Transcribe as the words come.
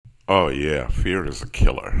Oh, yeah, fear is a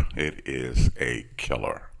killer. It is a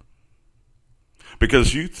killer.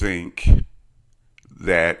 Because you think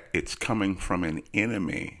that it's coming from an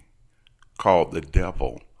enemy called the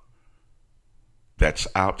devil that's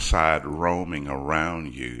outside roaming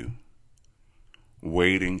around you,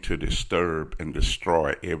 waiting to disturb and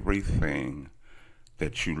destroy everything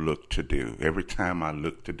that you look to do. Every time I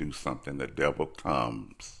look to do something, the devil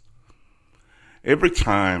comes. Every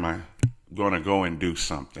time I'm going to go and do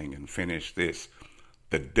something and finish this,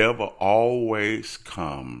 the devil always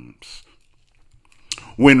comes.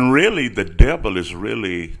 When really the devil is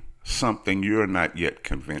really something you're not yet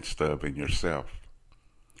convinced of in yourself.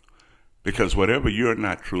 Because whatever you're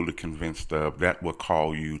not truly convinced of, that will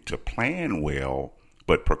call you to plan well,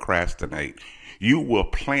 but procrastinate. You will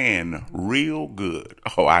plan real good.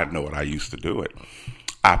 Oh, I know it. I used to do it.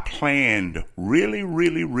 I planned really,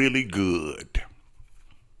 really, really good.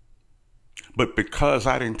 But because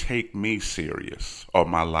I didn't take me serious, or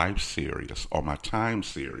my life serious, or my time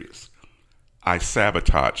serious, I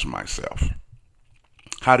sabotaged myself.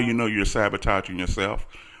 How do you know you're sabotaging yourself?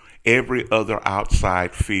 Every other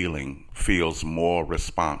outside feeling feels more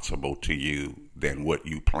responsible to you than what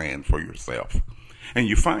you plan for yourself. And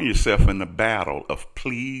you find yourself in the battle of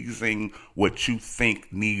pleasing what you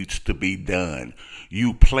think needs to be done.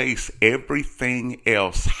 You place everything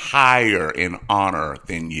else higher in honor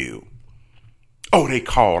than you. Oh, they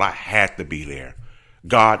called. I had to be there.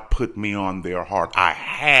 God put me on their heart. I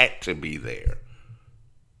had to be there.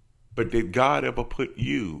 But did God ever put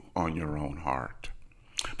you on your own heart?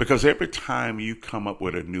 Because every time you come up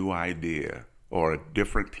with a new idea or a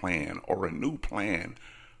different plan or a new plan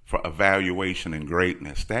for evaluation and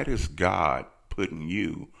greatness, that is God putting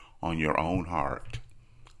you on your own heart.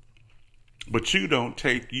 But you don't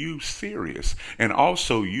take you serious. And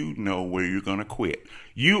also you know where you're going to quit.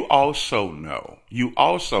 You also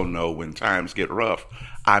know when times get rough,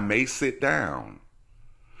 I may sit down.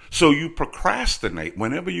 So you procrastinate.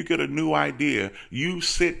 Whenever you get a new idea, you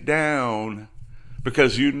sit down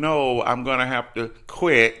because you know I'm going to have to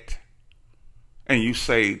quit. And you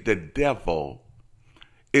say, the devil.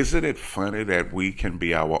 Isn't it funny that we can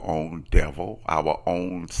be our own devil, our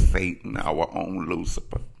own Satan, our own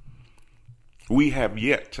Lucifer? We have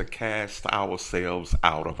yet to cast ourselves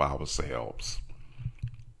out of ourselves.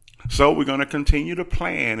 So we're going to continue to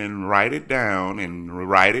plan and write it down,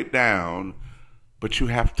 but you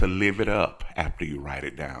have to live it up after you write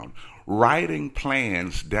it down. Writing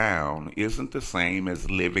plans down isn't the same as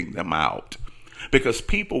living them out, because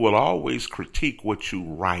people will always critique what you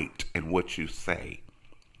write and what you say,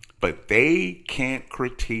 but they can't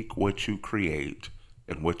critique what you create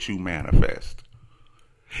and what you manifest.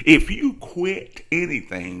 If you quit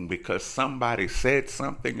anything because somebody said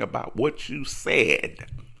something about what you said,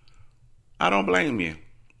 I don't blame you,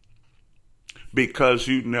 because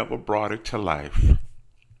you never brought it to life.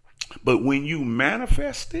 But when you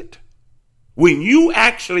manifest it, when you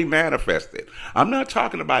actually manifest it, I'm not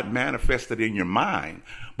talking about manifest it in your mind,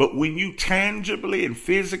 but when you tangibly and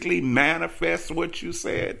physically manifest what you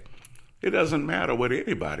said, it doesn't matter what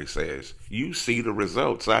anybody says. You see the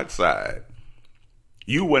results outside.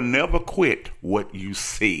 You will never quit what you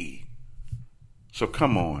see. So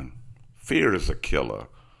come on. Fear is a killer.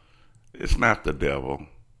 It's not the devil.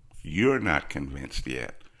 You're not convinced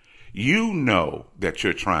yet. You know that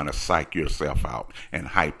you're trying to psych yourself out and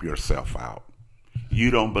hype yourself out. You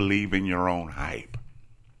don't believe in your own hype.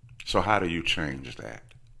 So how do you change that?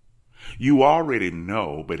 You already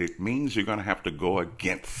know, but it means you're going to have to go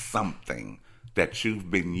against something that you've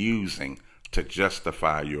been using to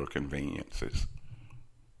justify your conveniences.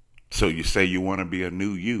 So you say you want to be a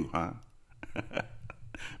new you, huh?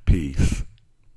 Peace.